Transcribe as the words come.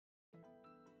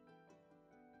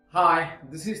Hi,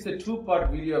 this is the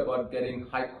two-part video about getting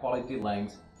high-quality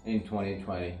links in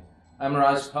 2020. I'm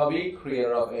Raj Kavi,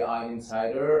 creator of AI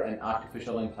Insider, an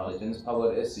artificial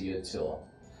intelligence-powered SEO tool.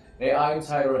 AI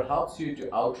Insider helps you to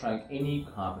outrank any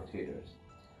competitors.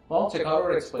 Well, check out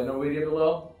our explainer video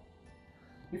below.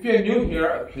 If you're new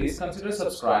here, please consider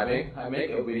subscribing. I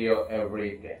make a video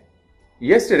every day.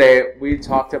 Yesterday, we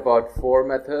talked about 4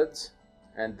 methods,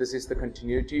 and this is the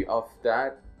continuity of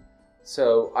that.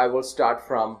 So I will start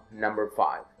from number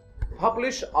 5.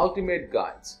 Publish ultimate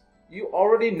guides. You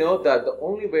already know that the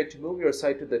only way to move your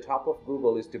site to the top of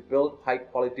Google is to build high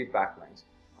quality backlinks,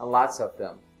 and lots of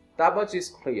them. That much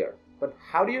is clear. But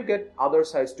how do you get other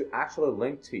sites to actually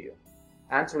link to you?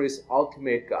 Answer is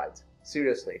ultimate guides.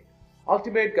 Seriously,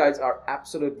 ultimate guides are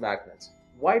absolute magnets.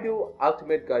 Why do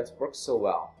ultimate guides work so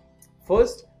well?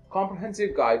 First,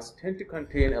 comprehensive guides tend to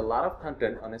contain a lot of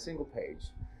content on a single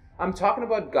page. I'm talking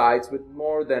about guides with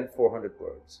more than 400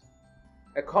 words.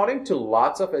 According to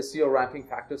lots of SEO ranking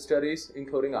factor studies,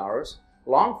 including ours,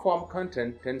 long-form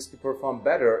content tends to perform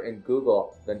better in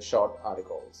Google than short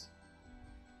articles.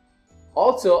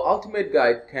 Also, Ultimate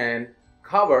Guide can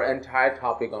cover an entire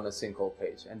topic on a single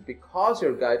page. And because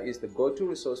your guide is the go-to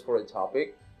resource for a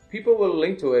topic, people will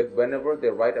link to it whenever they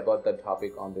write about that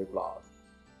topic on their blog.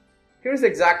 Here's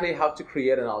exactly how to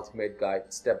create an Ultimate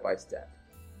Guide step by step.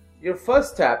 Your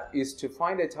first step is to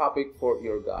find a topic for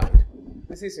your guide.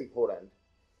 This is important.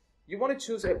 You want to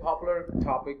choose a popular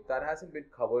topic that hasn't been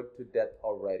covered to death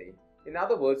already. In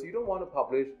other words, you don't want to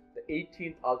publish the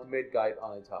 18th ultimate guide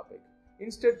on a topic.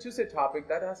 Instead, choose a topic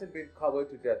that hasn't been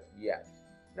covered to death yet.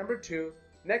 Number 2,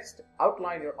 next,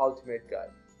 outline your ultimate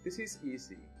guide. This is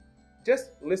easy.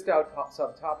 Just list out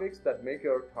subtopics that make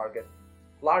your target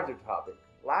larger topic.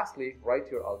 Lastly, write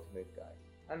your ultimate guide.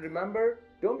 And remember,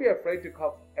 don't be afraid to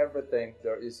cover everything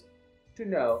there is to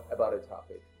know about a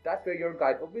topic. That way your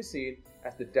guide will be seen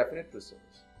as the definite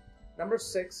resource. Number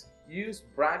 6, use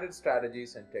branded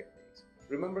strategies and techniques.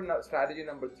 Remember strategy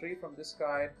number 3 from this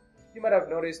guide? You might have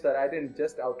noticed that I didn't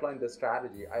just outline the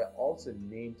strategy, I also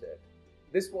named it.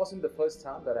 This wasn't the first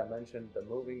time that I mentioned the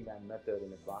moving man method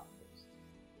in a blog post.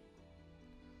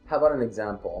 How about an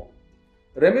example?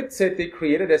 Ramit Sethi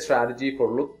created a strategy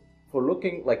for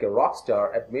looking like a rock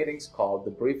star at meetings called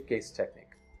the briefcase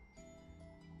technique.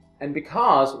 And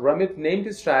because Ramit named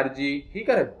his strategy, he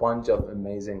got a bunch of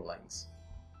amazing links.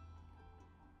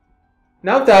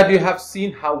 Now that you have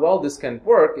seen how well this can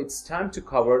work, it's time to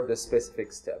cover the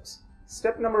specific steps.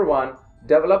 Step number 1,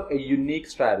 develop a unique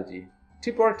strategy.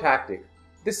 Tip or tactic.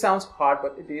 This sounds hard,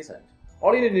 but it isn't.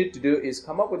 All you need to do is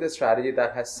come up with a strategy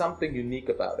that has something unique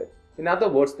about it. In other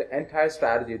words, the entire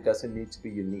strategy doesn't need to be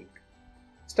unique.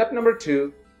 Step number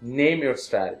 2, name your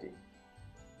strategy.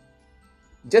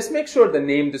 Just make sure the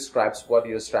name describes what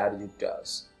your strategy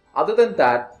does. Other than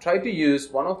that, try to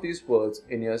use one of these words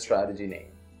in your strategy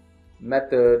name.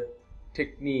 Method,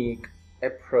 technique,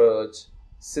 approach,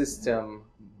 system,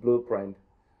 blueprint.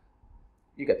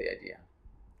 You get the idea.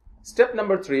 Step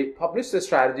number 3, publish the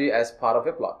strategy as part of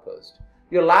a blog post.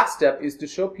 Your last step is to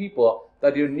show people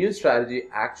that your new strategy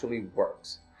actually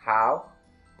works. How?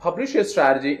 Publish your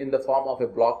strategy in the form of a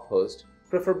blog post,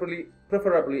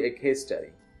 preferably a case study.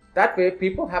 That way,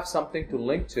 people have something to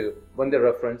link to when they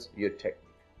reference your technique.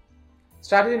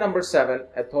 Strategy number 7,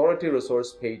 authority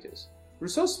resource pages.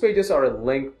 Resource pages are a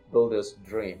link builder's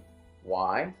dream.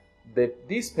 Why?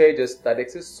 These pages that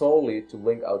exist solely to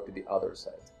link out to the other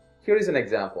sites. Here is an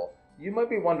example. You might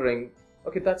be wondering,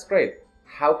 okay, that's great.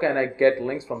 How can I get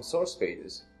links from source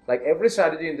pages? Like every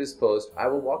strategy in this post, I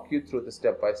will walk you through the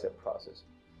step-by-step process.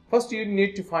 First, you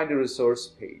need to find a resource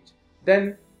page.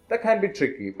 Then, that can be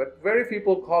tricky, but very few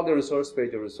people call the resource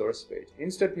page a resource page.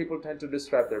 Instead, people tend to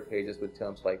describe their pages with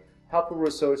terms like helpful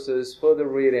resources, further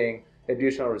reading,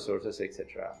 additional resources,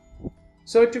 etc.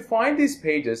 So to find these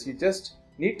pages, you just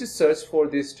need to search for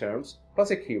these terms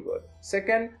plus a keyword.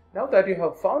 Second, now that you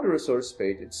have found a resource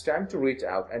page, it's time to reach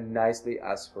out and nicely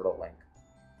ask for a link.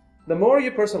 The more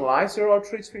you personalize your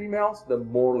outreach emails, the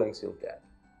more links you'll get.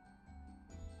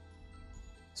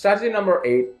 Strategy number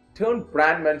 8, turn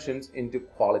brand mentions into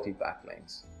quality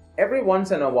backlinks. Every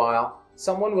once in a while,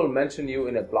 someone will mention you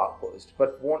in a blog post,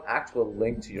 but won't actually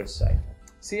link to your site.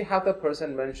 See how the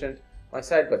person mentioned my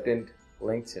site but didn't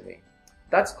link to me.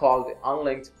 That's called the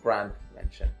unlinked brand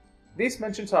mention. These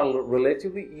mentions are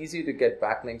relatively easy to get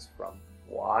backlinks from.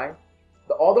 Why?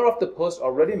 The author of the post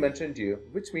already mentioned you,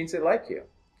 which means they like you.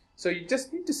 So you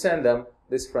just need to send them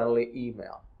this friendly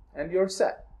email, and you're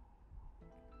set.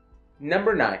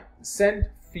 Number 9, send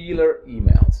feeler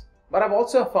emails. But I've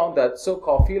also found that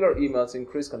so-called feeler emails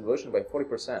increase conversion by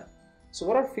 40%. So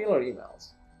what are feeler emails?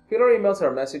 Filler emails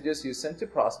are messages you send to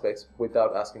prospects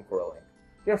without asking for a link.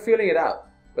 You're feeling it out,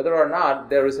 whether or not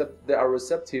they are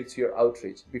receptive to your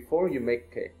outreach before you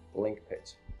make a link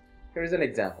pitch. Here is an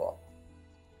example.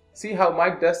 See how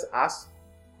Mike doesn't ask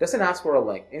for a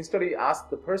link. Instead, he asks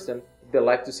the person if they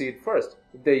like to see it first.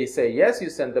 If they say yes, you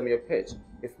send them your pitch.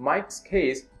 In Mike's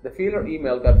case, the feeler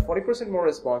email got 40% more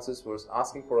responses versus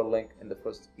asking for a link in the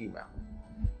first email.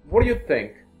 What do you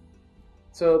think?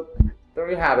 So there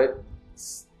you have it.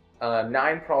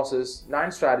 9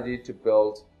 strategy to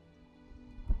build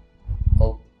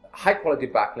high quality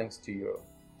backlinks to you.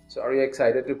 So are you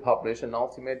excited to publish an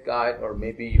ultimate guide, or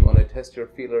maybe you want to test your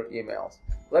feeler emails?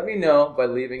 Let me know by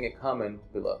leaving a comment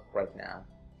below right now.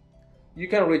 You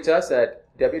can reach us at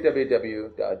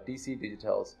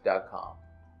www.dcdigitals.com.